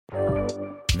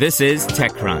This is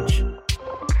TechCrunch.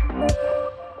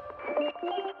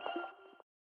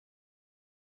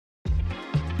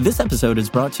 This episode is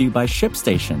brought to you by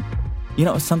ShipStation. You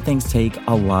know, some things take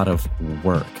a lot of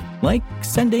work, like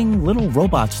sending little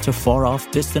robots to far-off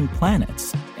distant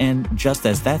planets. And just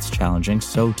as that's challenging,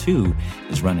 so too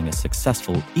is running a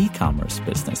successful e-commerce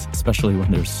business, especially when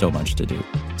there's so much to do.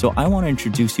 So I want to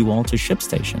introduce you all to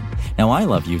ShipStation. Now, I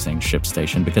love using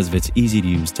ShipStation because of its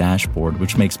easy-to-use dashboard,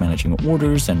 which makes managing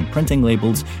orders and printing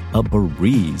labels a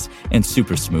breeze and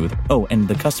super smooth. Oh, and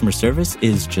the customer service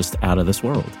is just out of this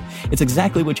world. It's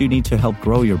exactly what you need to help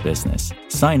grow your business.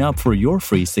 Sign up for your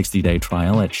free 60-day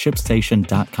trial at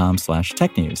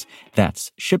shipstation.com/technews.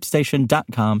 That's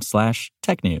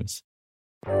shipstation.com/technews.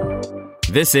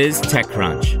 This is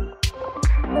TechCrunch.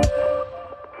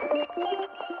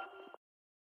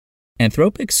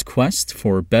 Anthropic's quest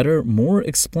for better, more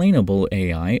explainable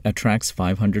AI attracts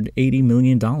 $580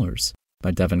 million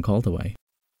by Devin Caldaway.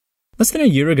 Less than a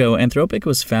year ago, Anthropic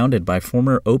was founded by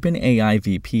former OpenAI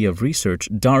VP of Research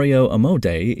Dario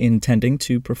Amodei, intending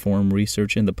to perform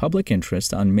research in the public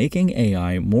interest on making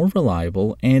AI more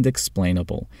reliable and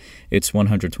explainable. Its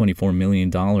 $124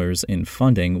 million in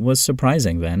funding was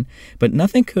surprising then, but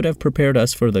nothing could have prepared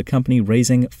us for the company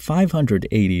raising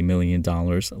 $580 million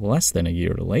less than a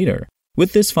year later.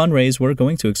 With this fundraise, we're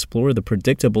going to explore the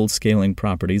predictable scaling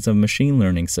properties of machine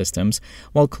learning systems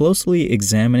while closely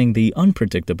examining the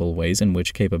unpredictable ways in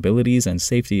which capabilities and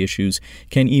safety issues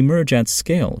can emerge at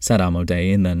scale, said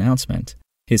Amodei in the announcement.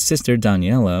 His sister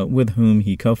Daniela, with whom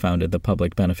he co-founded the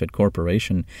Public Benefit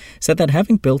Corporation, said that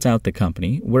having built out the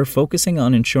company, we're focusing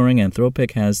on ensuring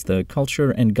Anthropic has the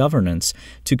culture and governance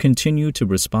to continue to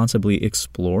responsibly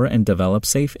explore and develop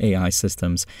safe AI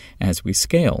systems as we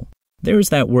scale. There's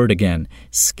that word again,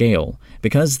 scale,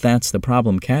 because that's the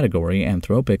problem category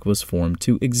Anthropic was formed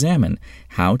to examine,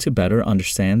 how to better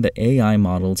understand the AI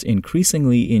models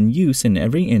increasingly in use in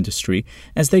every industry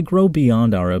as they grow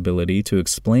beyond our ability to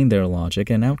explain their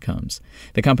logic and outcomes.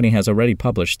 The company has already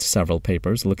published several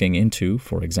papers looking into,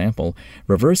 for example,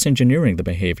 reverse engineering the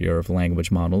behavior of language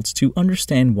models to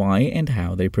understand why and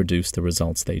how they produce the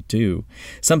results they do.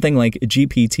 Something like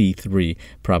GPT-3,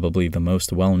 probably the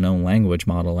most well-known language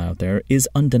model out there, is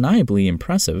undeniably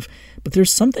impressive, but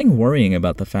there's something worrying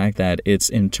about the fact that its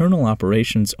internal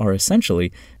operations are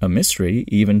essentially a mystery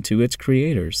even to its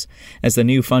creators. As the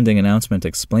new funding announcement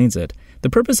explains it, the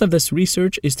purpose of this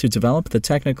research is to develop the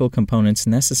technical components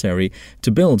necessary to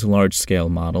build large-scale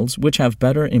models which have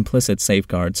better implicit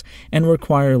safeguards and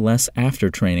require less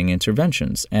after-training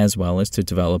interventions, as well as to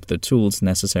develop the tools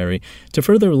necessary to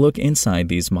further look inside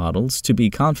these models to be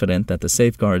confident that the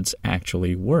safeguards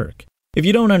actually work. If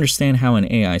you don't understand how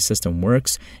an AI system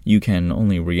works, you can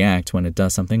only react when it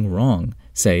does something wrong,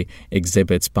 say,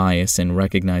 exhibits bias in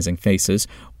recognizing faces,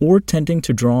 or tending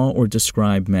to draw or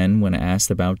describe men when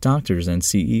asked about doctors and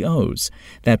CEOs.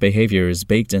 That behavior is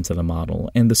baked into the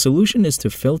model, and the solution is to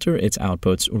filter its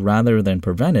outputs rather than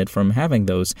prevent it from having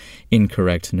those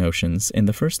incorrect notions in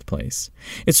the first place.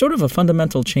 It's sort of a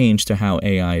fundamental change to how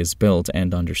AI is built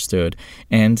and understood,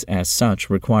 and as such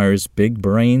requires big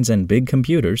brains and big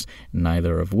computers,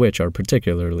 neither of which are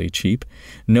particularly cheap.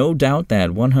 No doubt that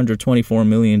 $124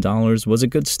 million was a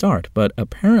good start, but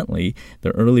apparently the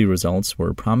early results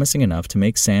were promising enough to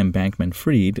make Sam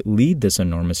Bankman-Fried lead this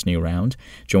enormous new round,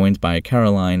 joined by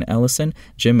Caroline Ellison,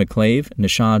 Jim McClave,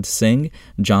 Nishad Singh,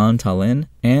 John Tallinn,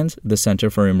 and the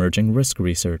Center for Emerging Risk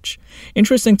Research.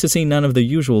 Interesting to see none of the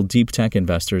usual deep tech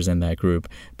investors in that group,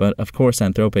 but of course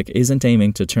Anthropic isn't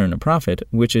aiming to turn a profit,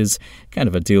 which is kind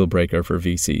of a deal breaker for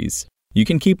VCs. You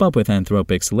can keep up with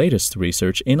Anthropic's latest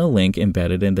research in a link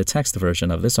embedded in the text version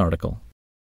of this article.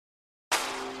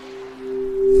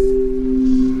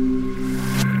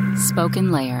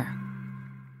 Spoken Layer.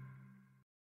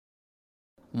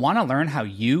 Want to learn how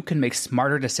you can make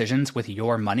smarter decisions with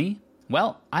your money?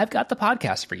 Well, I've got the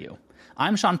podcast for you.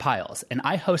 I'm Sean Piles, and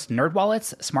I host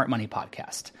NerdWallet's Smart Money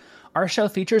Podcast. Our show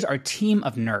features our team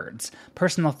of nerds,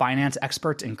 personal finance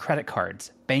experts in credit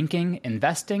cards, banking,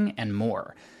 investing, and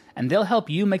more. And they'll help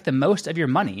you make the most of your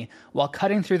money while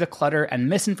cutting through the clutter and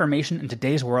misinformation in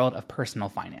today's world of personal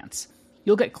finance.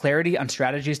 You'll get clarity on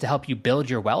strategies to help you build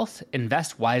your wealth,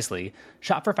 invest wisely,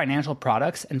 shop for financial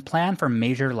products, and plan for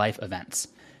major life events.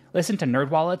 Listen to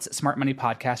NerdWallet's Smart Money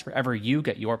Podcast wherever you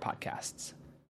get your podcasts.